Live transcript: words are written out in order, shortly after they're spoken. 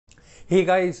Hey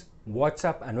guys, what's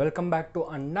up and welcome back to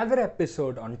another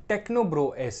episode on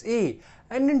TechnoBroSA.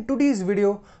 And in today's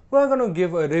video, we're gonna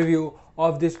give a review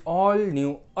of this all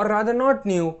new, or rather not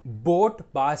new, boAt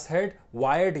BassHeads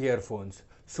wired earphones.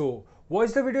 So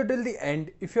watch the video till the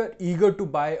end if you're eager to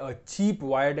buy a cheap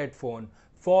wired headphone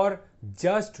for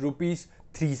just rupees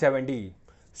 370.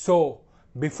 So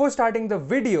before starting the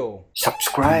video,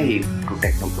 subscribe to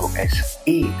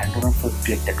TechnoBroSA and do not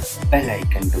forget to click that bell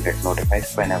icon to get notified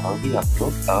whenever we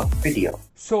upload a video.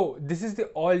 So this is the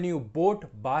all new boAt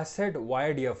BassHeads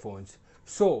wired earphones.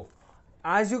 So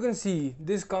as you can see,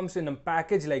 this comes in a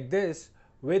package like this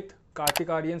with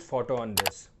Karthikarian's photo on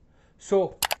this.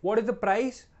 So what is the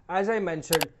price? As I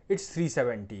mentioned, it's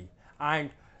 370 and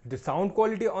the sound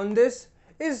quality on this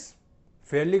is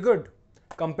fairly good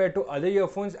compared to other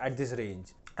earphones at this range,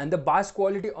 and the bass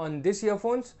quality on these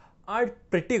earphones are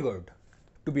pretty good,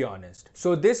 to be honest.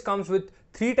 So this comes with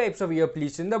 3 types of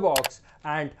earpieces in the box,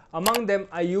 and among them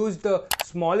I used the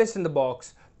smallest in the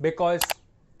box because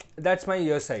that's my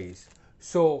ear size.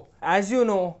 So as you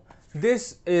know,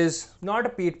 this is not a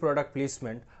paid product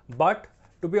placement, but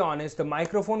to be honest, the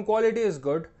microphone quality is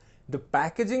good, the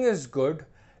packaging is good,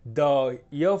 the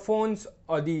earphones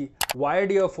or the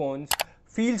wired earphones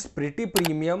feels pretty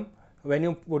premium when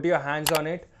you put your hands on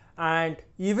it, and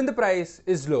even the price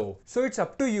is low. So it's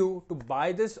up to you to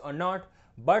buy this or not,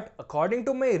 but according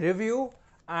to my review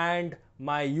and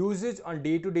my usage on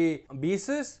day-to-day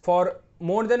basis for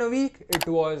more than a week, it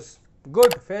was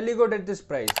good, fairly good at this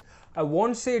price. I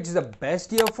won't say it's the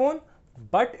best earphone,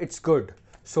 but it's good.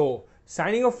 So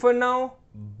signing off for now,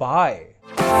 bye.